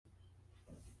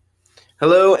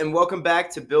Hello and welcome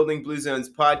back to Building Blue Zones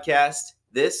podcast.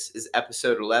 This is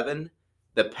episode 11,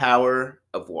 The Power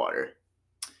of Water.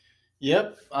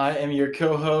 Yep, I am your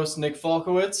co-host, Nick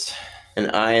Falkowitz.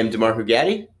 And I am DeMarco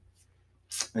Gaddy.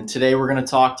 And today we're going to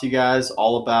talk to you guys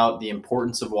all about the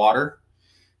importance of water.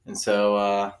 And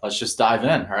so let's just dive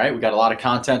in, all right? We got a lot of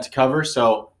content to cover,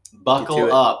 so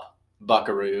buckle up,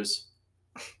 buckaroos.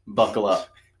 Buckle up.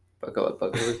 Buckle up.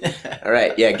 All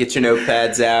right, get your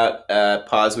notepads out,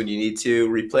 pause when you need to,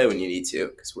 replay when you need to,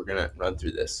 because we're going to run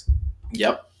through this.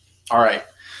 Yep. All right.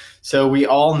 So we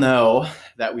all know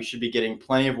that we should be getting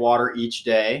plenty of water each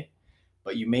day,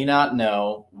 but you may not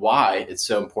know why it's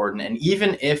so important. And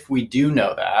even if we do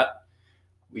know that,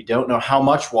 we don't know how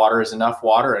much water is enough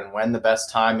water and when the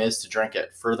best time is to drink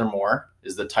it. Furthermore,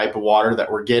 is the type of water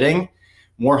that we're getting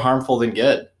more harmful than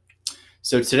good?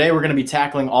 So today we're going to be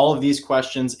tackling all of these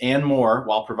questions and more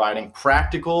while providing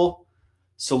practical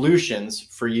solutions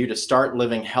for you to start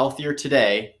living healthier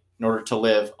today in order to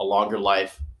live a longer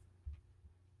life.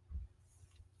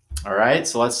 All right,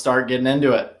 so let's start getting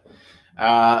into it.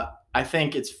 I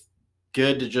think it's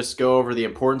good to just go over the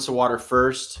importance of water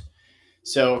first.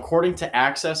 So according to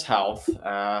Access Health,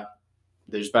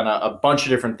 there's been a bunch of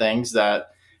different things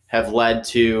that have led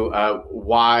to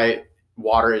why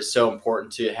water is so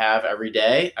important to have every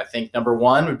day. I think number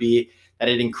one would be that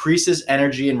it increases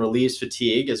energy and relieves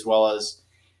fatigue, as well as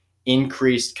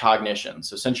increased cognition.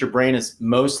 So since your brain is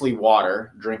mostly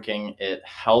water, drinking it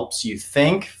helps you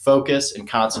think, focus, and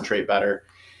concentrate better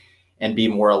and be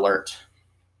more alert.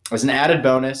 As an added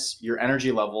bonus, your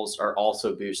energy levels are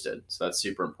also boosted. So that's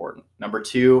super important. Number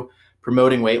two,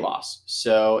 promoting weight loss.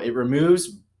 So it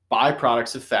removes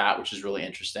byproducts of fat, which is really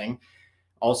interesting.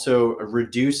 Also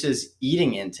reduces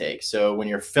eating intake. So when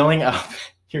you're filling up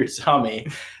your tummy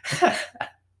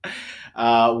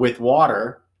with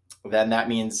water, then that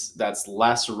means that's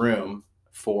less room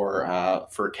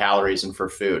for calories and for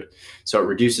food. So it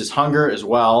reduces hunger as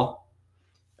well.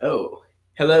 Oh,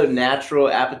 hello, natural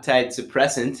appetite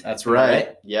suppressant. That's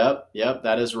right. Yep,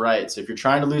 that is right. So if you're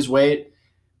trying to lose weight,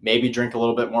 maybe drink a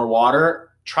little bit more water.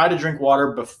 Try to drink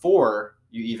water before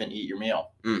you even eat your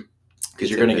meal. Because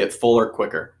you're going to get fuller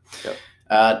quicker.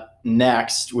 Yep.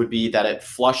 Next would be that it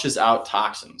flushes out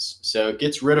toxins. So it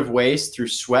gets rid of waste through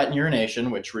sweat and urination,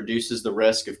 which reduces the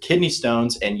risk of kidney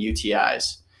stones and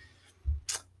UTIs.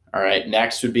 All right,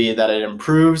 next would be that it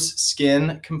improves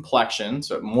skin complexion.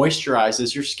 So it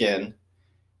moisturizes your skin,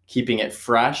 keeping it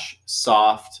fresh,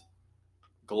 soft,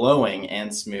 glowing,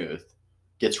 and smooth.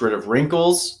 Gets rid of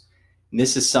wrinkles. And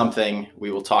this is something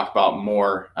we will talk about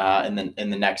more in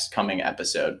the next coming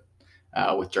episode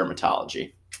with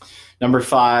dermatology. Number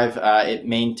five, it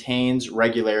maintains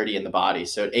regularity in the body.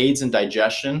 So it aids in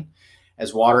digestion,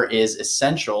 as water is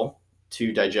essential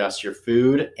to digest your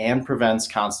food and prevents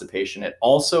constipation. It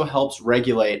also helps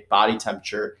regulate body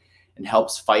temperature and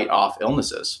helps fight off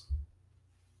illnesses.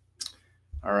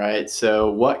 All right,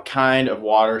 so what kind of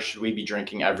water should we be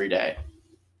drinking every day?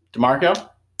 DeMarco?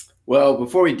 Well,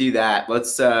 before we do that,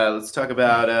 let's talk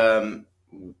about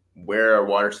where our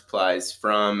water supply is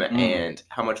from and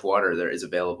how much water there is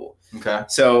available. Okay.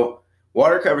 So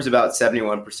water covers about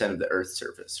 71% of the Earth's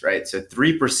surface, right? So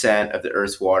 3% of the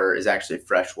Earth's water is actually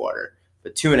fresh water,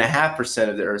 but 2.5%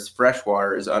 of the Earth's fresh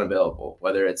water is unavailable,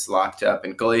 whether it's locked up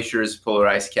in glaciers, polar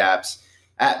ice caps,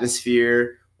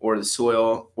 atmosphere, or the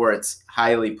soil, or it's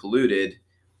highly polluted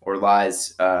or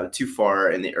lies too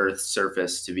far in the Earth's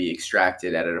surface to be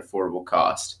extracted at an affordable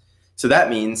cost. So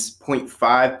that means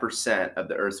 0.5% of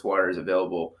the Earth's water is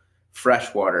available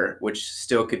fresh water, which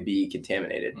still could be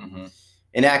contaminated. Mm-hmm.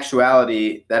 In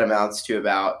actuality, that amounts to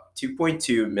about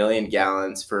 2.2 million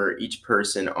gallons for each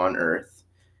person on Earth,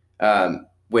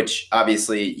 which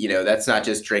obviously, that's not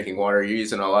just drinking water. You're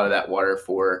using a lot of that water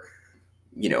for,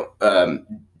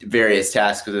 various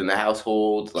tasks within the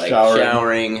household, like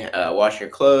showering, washing your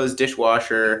clothes,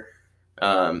 dishwasher,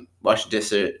 washing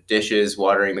dishes,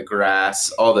 watering the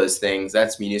grass, all those things.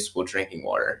 That's municipal drinking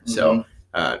water. Mm-hmm. So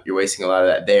you're wasting a lot of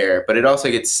that there. But it also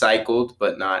gets cycled,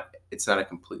 but it's not a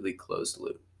completely closed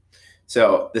loop.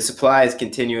 So the supply is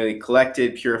continually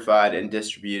collected, purified, and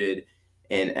distributed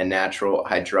in a natural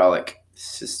hydraulic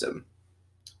system.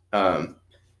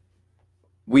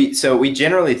 We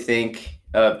generally think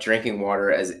of drinking water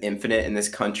as infinite in this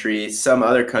country. Some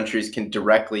other countries can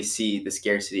directly see the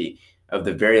scarcity of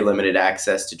the very limited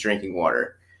access to drinking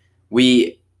water.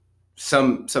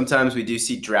 Sometimes we do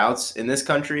see droughts in this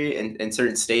country and in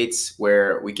certain states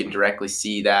where we can directly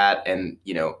see that, and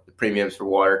the premiums for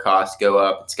water costs go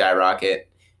up and skyrocket,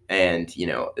 and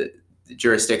the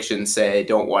jurisdictions say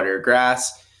don't water your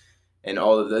grass and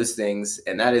all of those things,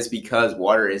 and that is because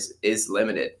water is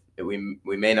limited.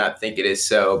 We may not think it is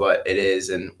so, but it is,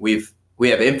 and we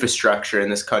have infrastructure in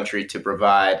this country to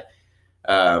provide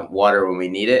water when we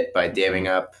need it by damming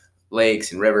up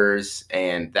lakes and rivers,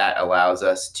 and that allows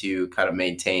us to kind of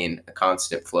maintain a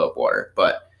constant flow of water.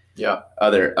 But yeah,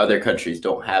 other countries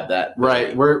don't have that.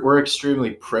 Right. We're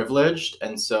extremely privileged,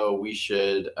 and so we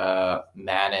should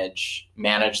manage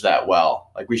that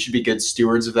well. Like, we should be good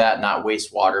stewards of that, not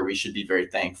waste water. We should be very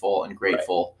thankful and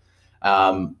grateful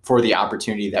for the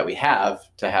opportunity that we have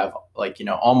to have, like,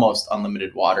 almost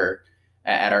unlimited water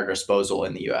at our disposal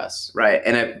in the U.S. Right.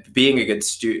 And being a good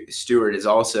steward is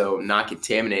also not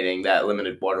contaminating that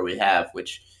limited water we have,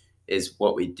 which is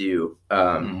what we do.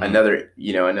 Another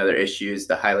issue is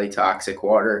the highly toxic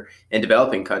water in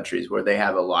developing countries where they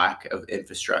have a lack of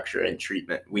infrastructure and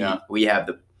treatment. We have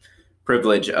the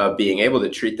privilege of being able to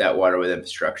treat that water with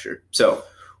infrastructure. So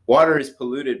water is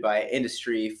polluted by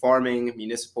industry, farming,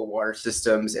 municipal water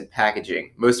systems, and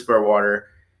packaging. Most of our water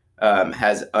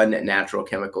has unnatural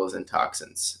chemicals and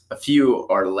toxins. A few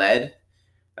are lead.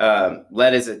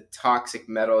 Lead is a toxic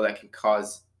metal that can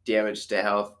cause damage to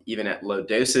health even at low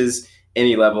doses.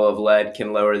 Any level of lead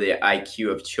can lower the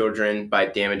IQ of children by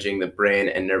damaging the brain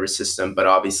and nervous system, but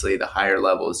obviously the higher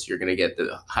levels, you're going to get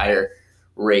the higher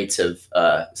rates of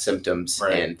symptoms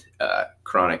and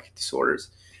chronic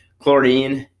disorders.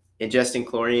 Chlorine, ingesting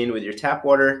chlorine with your tap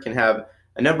water can have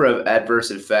a number of adverse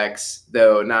effects,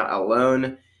 though not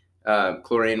alone.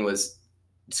 Chlorine was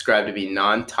described to be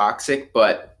non-toxic,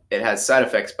 but it has side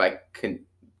effects by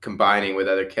combining with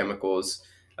other chemicals.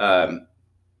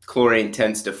 Chlorine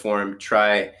tends to form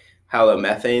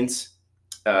trihalomethanes,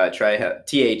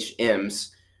 THMs.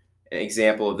 An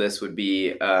example of this would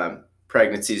be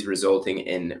pregnancies resulting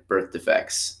in birth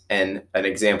defects. And an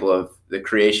example of the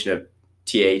creation of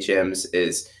THMs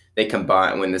is they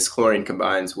combine when this chlorine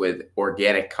combines with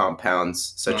organic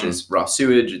compounds such as raw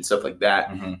sewage and stuff like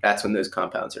that. That's when those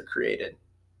compounds are created.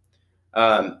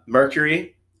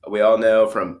 Mercury, we all know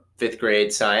from 5th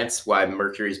grade science why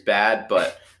mercury is bad,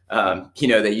 but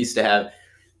they used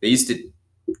to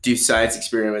do science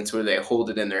experiments where they hold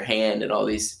it in their hand, and all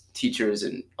these teachers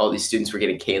and all these students were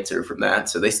getting cancer from that.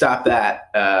 So they stopped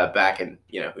that back in,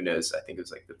 who knows, I think it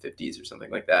was like the 50s or something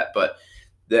like that. But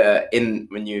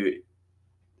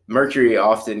mercury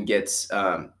often gets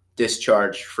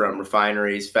discharged from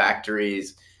refineries,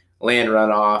 factories, land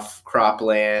runoff,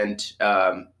 cropland,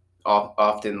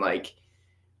 often like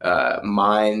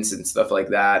mines and stuff like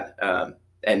that.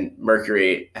 And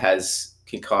mercury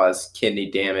can cause kidney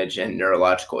damage and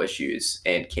neurological issues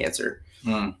and cancer.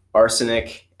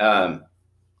 Arsenic.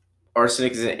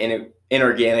 Arsenic is an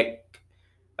inorganic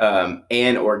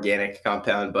and organic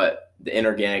compound, but the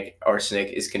inorganic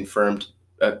arsenic is a confirmed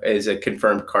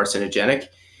carcinogenic,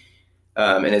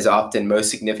 and is often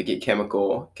most significant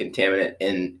chemical contaminant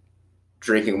in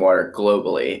drinking water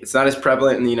globally. It's not as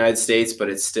prevalent in the United States,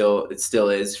 but it still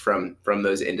is from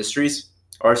those industries.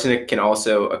 Arsenic can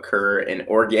also occur in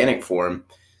organic form,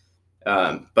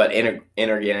 but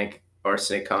inorganic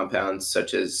arsenic compounds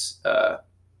such as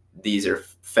these are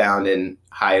found in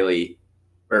highly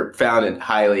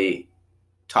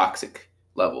toxic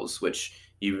levels, which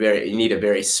you need a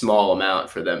very small amount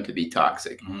for them to be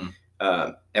toxic.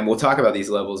 And we'll talk about these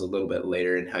levels a little bit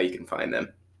later and how you can find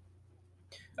them.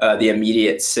 The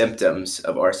immediate symptoms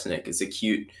of arsenic is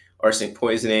acute arsenic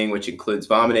poisoning, which includes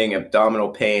vomiting, abdominal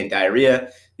pain,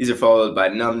 diarrhea. These are followed by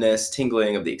numbness,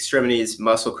 tingling of the extremities,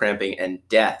 muscle cramping, and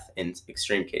death in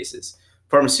extreme cases.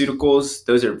 Pharmaceuticals,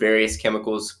 those are various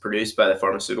chemicals produced by the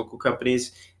pharmaceutical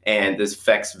companies, and those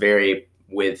effects vary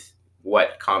with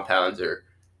what compounds are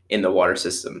in the water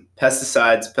system.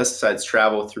 Pesticides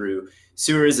travel through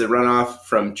sewers that run off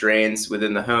from drains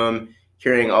within the home,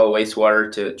 carrying all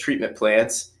wastewater to treatment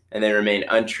plants, and they remain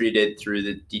untreated through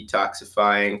the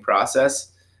detoxifying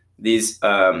process. These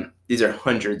are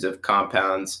hundreds of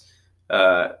compounds.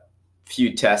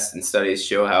 Few tests and studies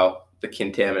show how the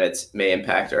contaminants may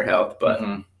impact our health, but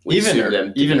even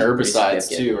herbicides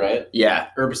too, right? Yeah,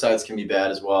 herbicides can be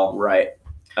bad as well. Right.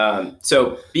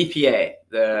 So BPA,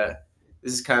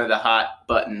 this is kind of the hot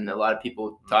button. A lot of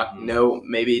people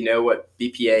maybe know what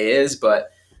BPA is,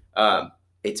 but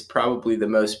it's probably the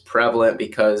most prevalent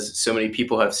because so many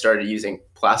people have started using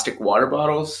plastic water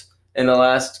bottles in the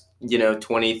last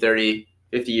 20, 30,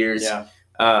 50 years.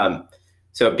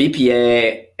 So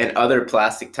BPA and other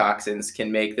plastic toxins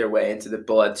can make their way into the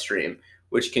bloodstream,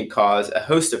 which can cause a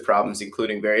host of problems,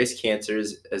 including various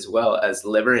cancers, as well as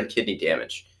liver and kidney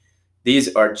damage.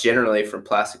 These are generally from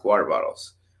plastic water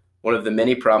bottles. One of the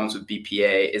many problems with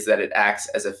BPA is that it acts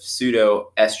as a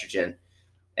pseudoestrogen,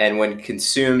 and when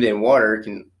consumed in water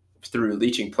can through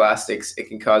leaching plastics, it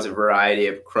can cause a variety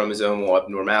of chromosomal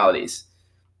abnormalities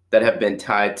that have been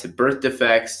tied to birth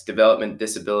defects, development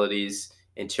disabilities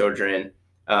in children.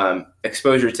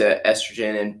 Exposure to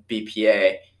estrogen and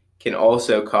BPA can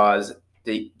also cause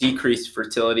decreased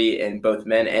fertility in both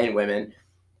men and women.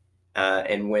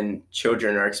 And when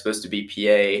children are exposed to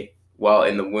BPA while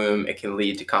in the womb, it can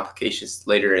lead to complications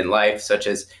later in life, such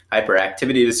as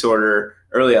hyperactivity disorder,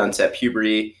 early onset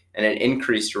puberty, and an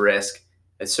increased risk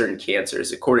of certain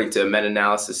cancers, according to a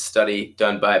meta-analysis study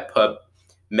done by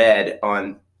PubMed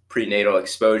on prenatal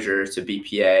exposure to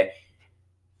BPA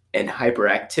and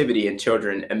hyperactivity in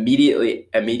children.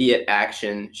 Immediate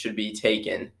action should be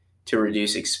taken to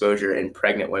reduce exposure in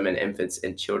pregnant women, infants,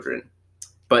 and children.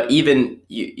 But even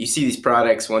you see these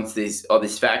products, once all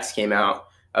these facts came out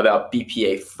about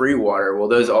BPA-free water, well,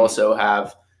 those also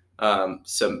have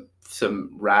some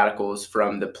radicals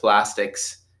from the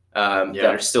plastics that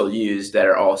are still used that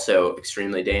are also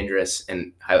extremely dangerous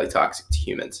and highly toxic to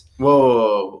humans.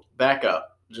 Whoa, back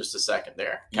up just a second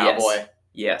there, cowboy.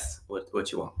 Yes.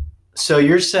 What you want? So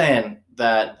you're saying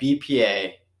that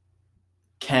BPA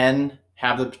can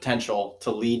have the potential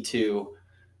to lead to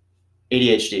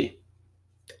ADHD?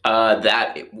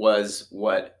 That was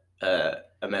what a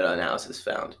meta-analysis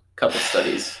found. A couple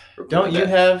studies. Don't you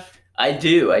have? I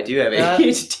do have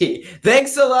ADHD.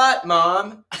 Thanks a lot,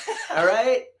 Mom. All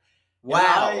right.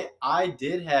 Wow. I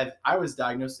was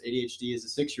diagnosed with ADHD as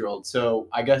a 6-year-old. So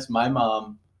I guess my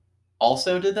mom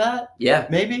also did that? Yeah.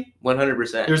 Maybe?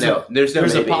 100%.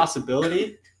 There's a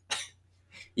possibility?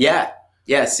 Yeah.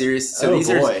 Serious. So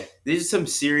these are some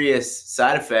serious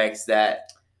side effects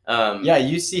that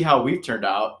you see how we've turned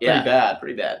out.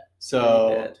 Pretty bad. So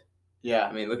pretty bad. Yeah.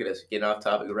 I mean, look at us getting off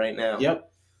topic right now.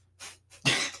 Yep.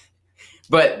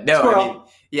 But no,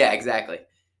 yeah, exactly.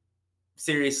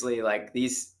 Seriously, like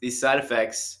these side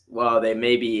effects, while they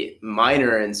may be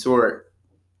minor in sort,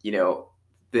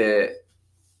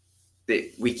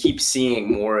 we keep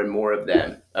seeing more and more of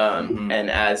them.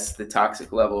 And as the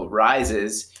toxic level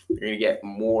rises, you're going to get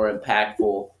more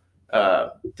impactful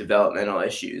developmental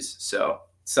issues. So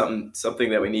something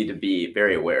that we need to be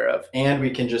very aware of. And we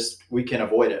can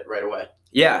avoid it right away.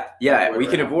 Yeah, we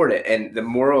can avoid it. And the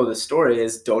moral of the story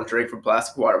is don't drink from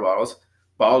plastic water bottles.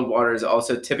 Bottled water is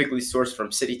also typically sourced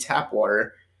from city tap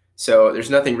water. So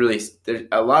there's nothing really,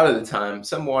 a lot of the time,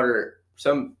 some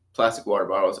plastic water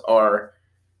bottles are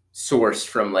sourced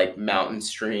from like mountain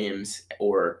streams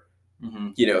or,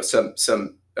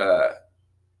 some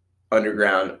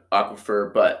underground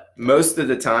aquifer. But most of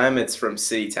the time it's from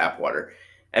city tap water.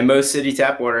 And most city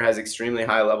tap water has extremely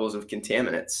high levels of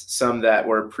contaminants, some that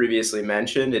were previously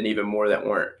mentioned and even more that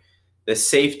weren't. The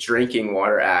Safe Drinking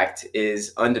Water Act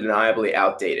is undeniably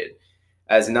outdated,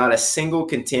 as not a single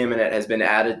contaminant has been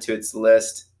added to its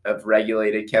list of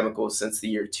regulated chemicals since the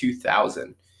year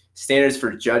 2000. Standards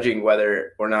for judging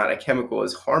whether or not a chemical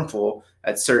is harmful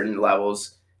at certain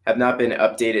levels have not been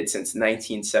updated since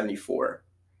 1974.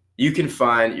 You can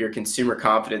find your consumer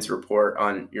confidence report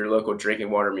on your local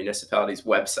drinking water municipality's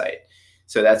website.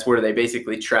 So that's where they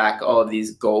basically track all of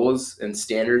these goals and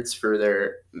standards for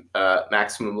their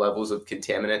maximum levels of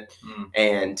contaminant.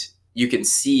 And you can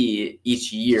see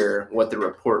each year what the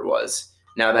report was.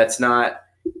 Now, that's not,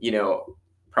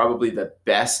 probably the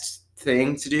best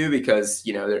thing to do because,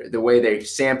 the way they're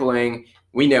sampling,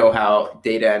 we know how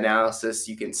data analysis,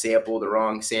 you can sample the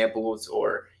wrong samples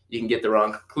or you can get the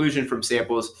wrong conclusion from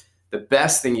samples. The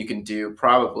best thing you can do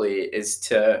probably is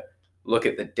to look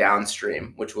at the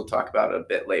downstream, which we'll talk about a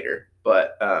bit later,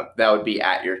 but that would be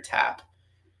at your tap.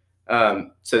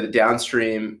 So the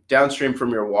downstream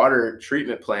from your water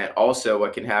treatment plant, also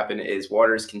what can happen is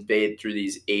water is conveyed through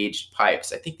these aged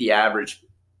pipes. I think the average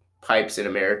pipes in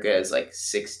America is like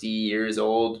 60 years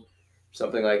old,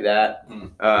 something like that,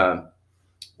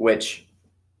 which,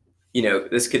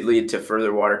 this could lead to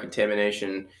further water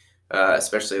contamination,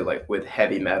 especially like with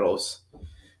heavy metals.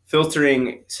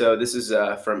 Filtering. So this is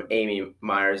from Amy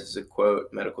Myers. This is a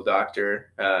quote, medical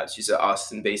doctor. She's an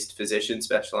Austin-based physician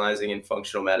specializing in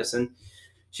functional medicine.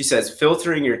 She says,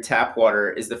 filtering your tap water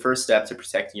is the first step to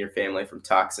protecting your family from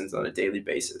toxins on a daily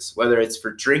basis, whether it's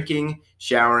for drinking,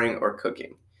 showering, or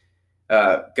cooking.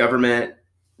 Government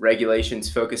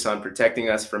regulations focus on protecting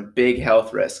us from big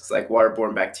health risks like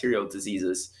waterborne bacterial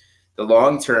diseases. The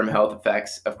long-term health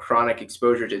effects of chronic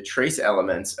exposure to trace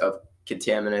elements of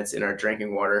contaminants in our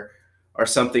drinking water are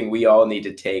something we all need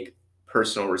to take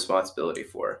personal responsibility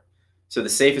for. So the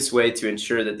safest way to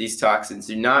ensure that these toxins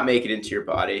do not make it into your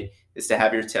body is to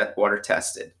have your tap water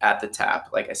tested at the tap,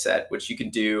 like I said, which you can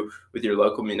do with your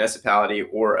local municipality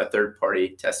or a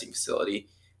third-party testing facility.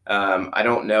 I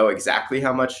don't know exactly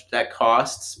how much that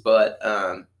costs, but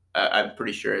I'm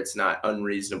pretty sure it's not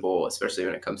unreasonable, especially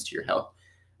when it comes to your health.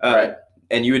 Right.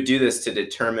 And you would do this to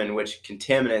determine which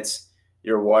contaminants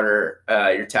your water,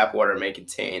 your tap water may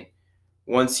contain.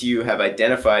 Once you have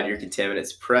identified your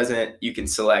contaminants present, you can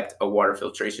select a water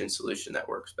filtration solution that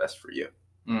works best for you.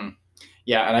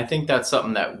 Yeah, and I think that's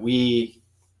something that we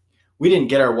didn't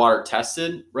get our water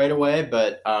tested right away,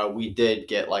 but we did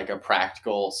get like a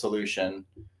practical solution.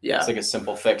 Yeah, it's like a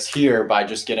simple fix here by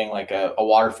just getting like a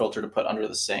water filter to put under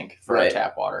the sink for our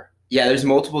tap water. Yeah, there's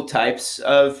multiple types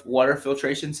of water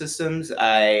filtration systems.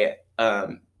 I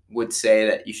would say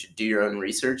that you should do your own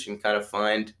research and kind of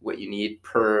find what you need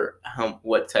per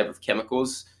what type of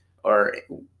chemicals are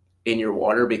in your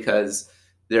water, because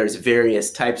there's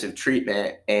various types of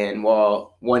treatment. And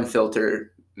while one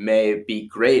filter may be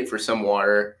great for some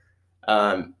water,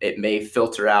 it may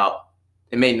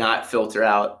not filter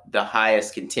out the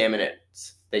highest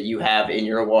contaminants that you have in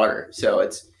your water. So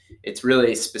it's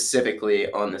really specifically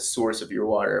on the source of your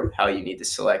water, how you need to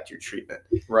select your treatment.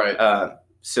 Right.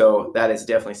 So that is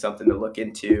definitely something to look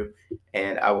into,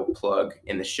 and I will plug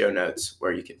in the show notes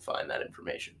where you can find that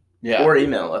information. Yeah. Or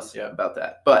email us about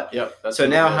that. But so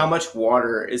now, how much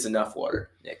water is enough water,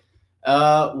 Nick?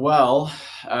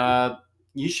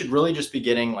 You should really just be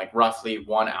getting like roughly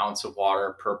 1 ounce of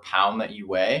water per pound that you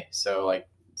weigh. So like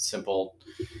simple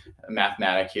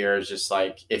mathematic here is just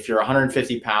like if you're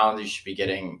 150 pounds, you should be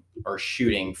getting or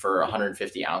shooting for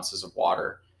 150 ounces of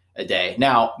water a day.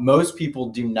 Now, most people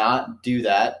do not do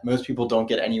that. Most people don't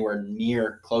get anywhere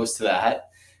near close to that.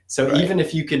 So even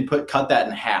if you can cut that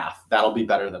in half, that'll be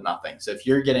better than nothing. So if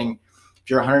you're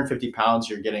 150 pounds,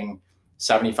 you're getting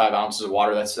 75 ounces of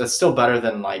water. That's still better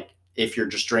than like if you're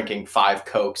just drinking 5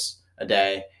 Cokes a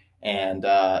day and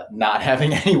not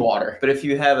having any water. But if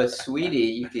you have a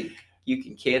sweetie, you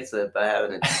can cancel it by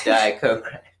having a Diet Coke.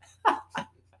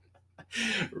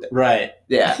 Right.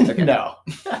 Yeah. Okay. No.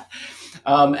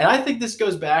 And I think this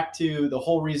goes back to the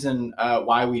whole reason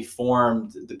why we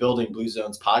formed the Building Blue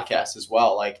Zones podcast as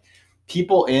well. Like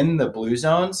people in the blue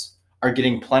zones are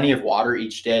getting plenty of water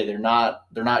each day. They're not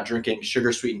drinking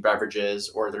sugar sweetened beverages,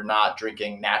 or they're not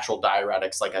drinking natural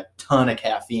diuretics like a ton of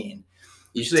caffeine.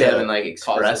 Usually having like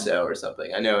espresso or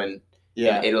something. I know in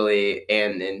Italy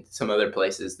and in some other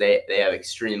places they have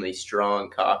extremely strong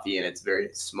coffee, and it's very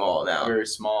small now. Very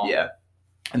small. Yeah.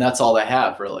 And that's all they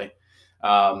have really.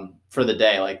 For the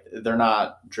day. Like they're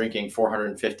not drinking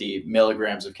 450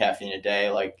 milligrams of caffeine a day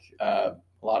like a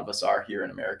lot of us are here in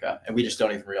America, and we just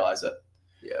don't even realize it.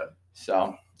 Yeah.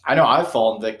 So I know I've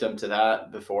fallen victim to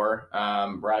that before,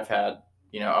 where I've had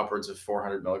upwards of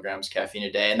 400 milligrams caffeine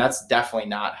a day, and that's definitely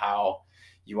not how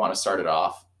you want to start it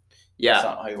off. Yeah, that's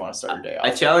not how you want to start your day off. I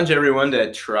challenge everyone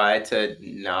to try to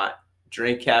not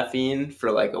drink caffeine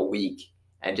for like a week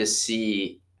and just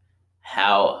see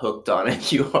how hooked on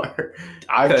it you are.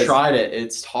 I've tried it.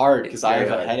 It's hard because I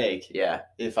have a headache. Yeah.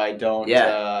 If I don't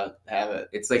have it.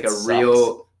 It's like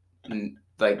real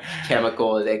like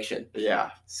chemical addiction. Yeah.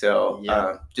 So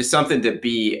just something to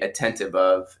be attentive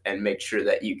of and make sure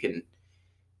that you can,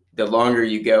 the longer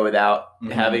you go without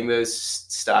having those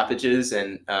stoppages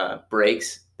and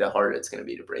breaks, the harder it's going to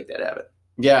be to break that habit.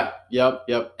 Yeah.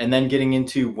 Yep. And then getting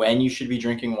into when you should be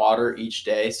drinking water each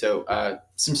day. So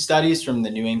some studies from the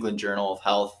New England Journal of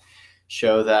Health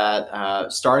show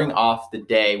that starting off the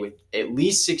day with at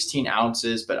least 16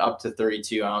 ounces, but up to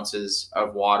 32 ounces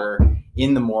of water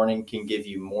in the morning can give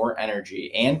you more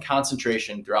energy and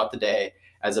concentration throughout the day,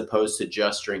 as opposed to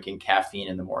just drinking caffeine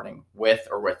in the morning with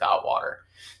or without water.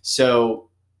 So,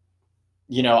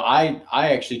 I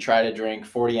actually try to drink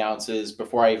 40 ounces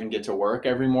before I even get to work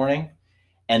every morning.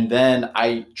 And then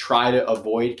I try to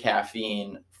avoid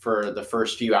caffeine for the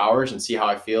first few hours and see how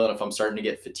I feel. And if I'm starting to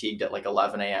get fatigued at like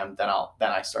 11 a.m., then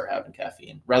I start having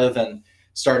caffeine, rather than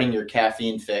starting your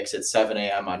caffeine fix at 7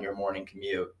 a.m. on your morning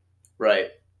commute.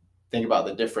 Right. Think about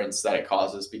the difference that it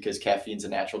causes, because caffeine's a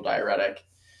natural diuretic.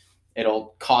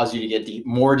 It'll cause you to get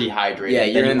more dehydrated. Yeah,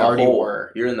 you're in the hole.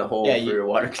 Were. You're in the hole for your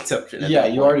water consumption. Yeah,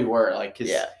 you already were. Like,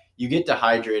 because you get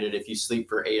dehydrated if you sleep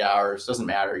for 8 hours. Doesn't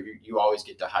matter. You always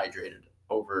get dehydrated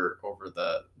over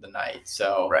the night.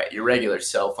 So your regular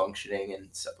cell functioning and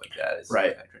stuff like that is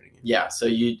hydrating. Yeah, so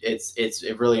it's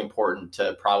really important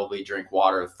to probably drink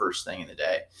water the first thing in the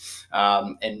day.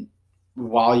 And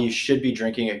while you should be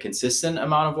drinking a consistent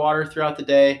amount of water throughout the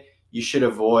day, you should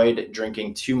avoid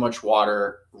drinking too much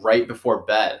water right before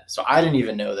bed. So I didn't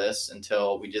even know this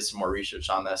until we did some more research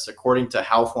on this. According to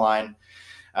Healthline,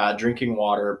 drinking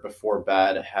water before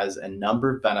bed has a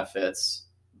number of benefits,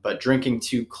 but drinking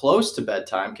too close to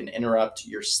bedtime can interrupt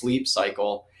your sleep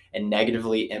cycle and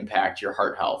negatively impact your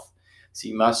heart health. So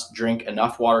you must drink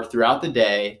enough water throughout the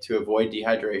day to avoid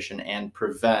dehydration and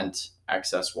prevent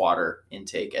excess water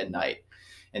intake at night.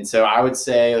 And so I would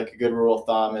say like a good rule of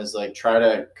thumb is like try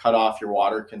to cut off your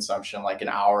water consumption like an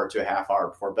hour to a half hour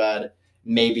before bed.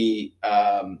 Maybe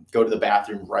go to the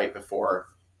bathroom right before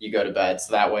you go to bed.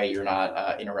 So that way you're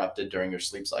not interrupted during your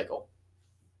sleep cycle.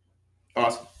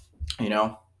 Awesome.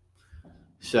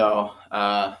 So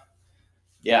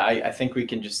yeah, I think we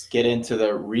can just get into the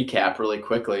recap really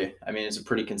quickly. I mean, it's a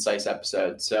pretty concise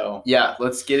episode. So yeah,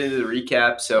 let's get into the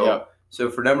recap. So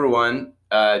for number one,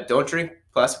 don't drink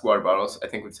plastic water bottles. I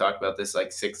think we've talked about this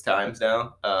like 6 times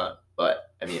now.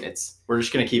 But I mean, we're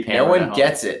just gonna keep hammering. No one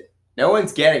gets it. No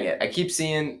one's getting it. I keep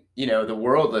seeing, the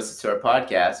world listens to our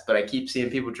podcast, but I keep seeing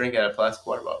people drink out of plastic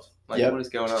water bottles. What is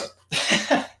going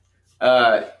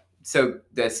on? So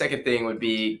the second thing would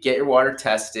be get your water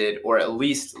tested, or at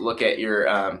least look at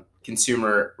your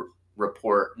consumer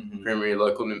report from your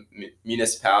local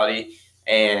municipality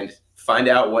and find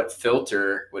out what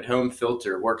home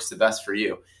filter works the best for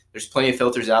you. There's plenty of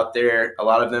filters out there. A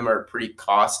lot of them are pretty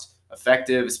cost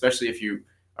effective, especially if you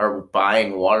are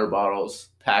buying water bottles,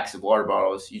 packs of water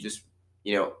bottles. You just,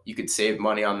 you could save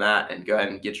money on that and go ahead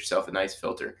and get yourself a nice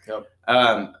filter. Yep.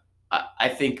 I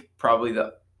think probably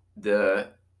the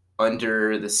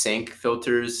under the sink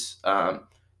filters that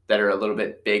are a little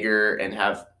bit bigger and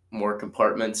have more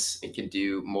compartments and can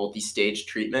do multi-stage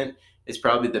treatment is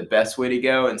probably the best way to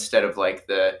go, instead of like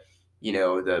the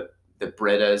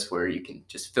Britas where you can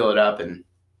just fill it up and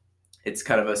it's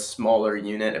kind of a smaller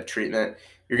unit of treatment.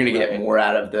 You're going to get more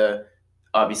out of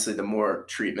obviously the more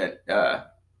treatment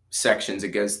sections it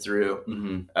goes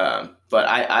through. But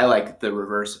I like the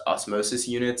reverse osmosis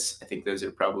units. I think those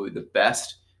are probably the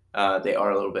best. They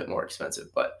are a little bit more expensive,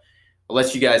 but I'll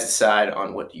let you guys decide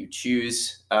on what you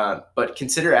choose. But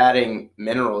consider adding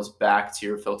minerals back to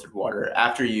your filtered water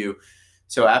after you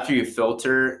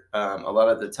filter. A lot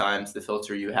of the times the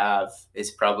filter you have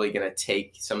is probably going to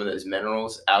take some of those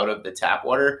minerals out of the tap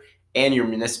water, and your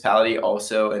municipality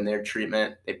also in their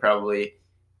treatment, they probably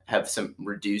have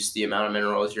reduced the amount of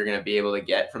minerals you're going to be able to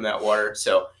get from that water.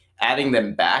 So adding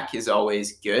them back is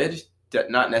always good.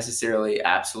 Not necessarily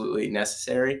absolutely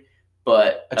necessary,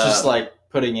 but it's just like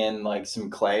putting in like some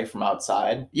clay from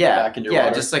outside back into your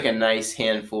water. Just like a nice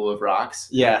handful of rocks.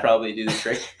 Yeah, probably do the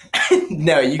trick.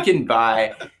 No, you can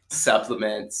buy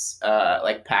supplements,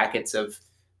 like packets of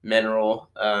mineral.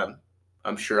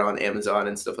 I'm sure on Amazon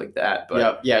and stuff like that.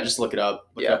 But just look it up.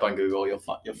 Look it up on Google. You'll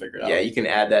figure it out. Yeah, you can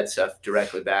add that stuff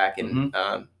directly back, and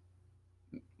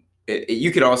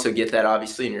you could also get that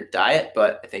obviously in your diet,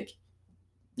 but I think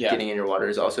getting in your water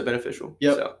is also beneficial.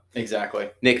 Yep. So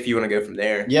exactly. Nick, if you want to go from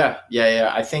there. Yeah.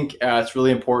 I think it's really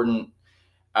important,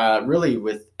 really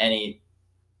with any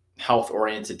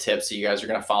health-oriented tips that you guys are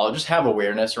going to follow, just have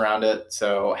awareness around it.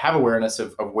 So have awareness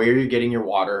of where you're getting your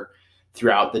water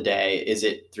throughout the day. Is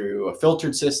it through a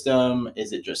filtered system?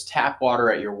 Is it just tap water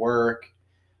at your work?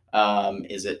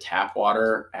 Is it tap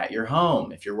water at your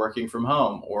home if you're working from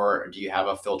home, or do you have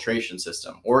a filtration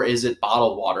system, or is it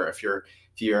bottled water if you're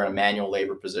in a manual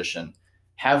labor position?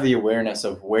 Have the awareness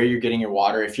of where you're getting your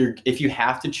water. If you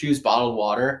have to choose bottled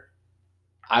water,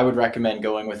 I would recommend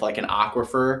going with like an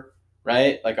aquifer,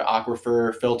 right? Like an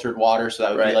aquifer filtered water. So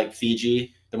that would be like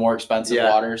Fiji, the more expensive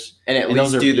waters. And at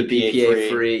least do the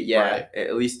BPA free. Yeah. Right.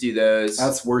 At least do those.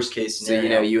 That's worst case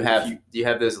scenario. So, you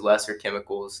have those lesser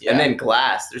chemicals. Yeah. And then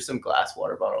glass. There's some glass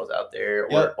water bottles out there,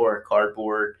 or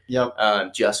cardboard.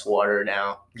 Yep. Just water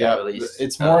now. Yeah.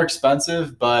 It's more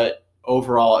expensive, but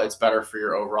overall it's better for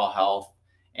your overall health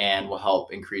and will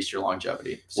help increase your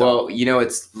longevity. So, well,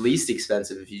 it's least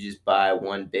expensive if you just buy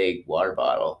one big water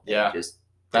bottle. Yeah.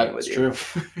 That's true.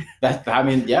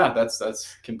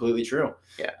 That's completely true.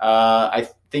 Yeah. I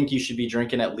think you should be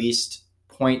drinking at least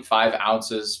 0.5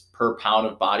 ounces per pound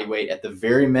of body weight at the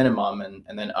very minimum,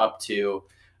 and then up to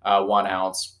 1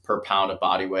 ounce per pound of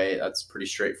body weight. That's pretty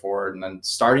straightforward. And then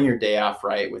starting your day off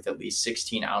right with at least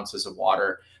 16 ounces of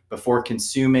water before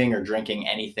consuming or drinking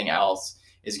anything else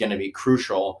is going to be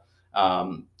crucial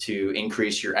to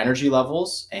increase your energy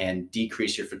levels and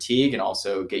decrease your fatigue, and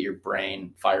also get your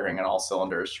brain firing on all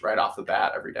cylinders right off the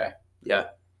bat every day. Yeah.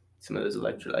 Some of those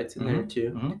electrolytes in there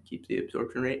too. Keep the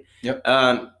absorption rate. Yep.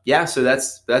 So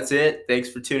that's it. Thanks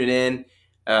for tuning in.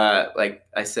 Like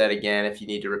I said, again, if you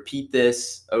need to repeat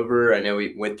this over, I know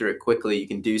we went through it quickly, you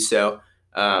can do so.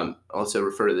 Also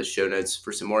refer to the show notes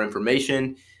for some more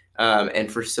information.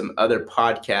 And for some other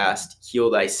podcast, Heal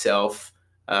Thyself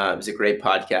is a great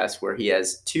podcast where he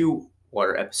has 2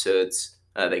 water episodes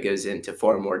that goes into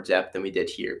far more depth than we did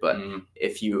here. But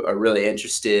if you are really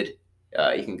interested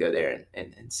you can go there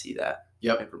and see that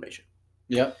Yep. information.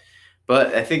 Yep.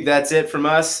 But I think that's it from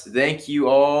us. Thank you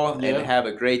all, Yeah. and have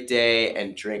a great day,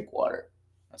 and drink water.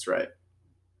 That's right.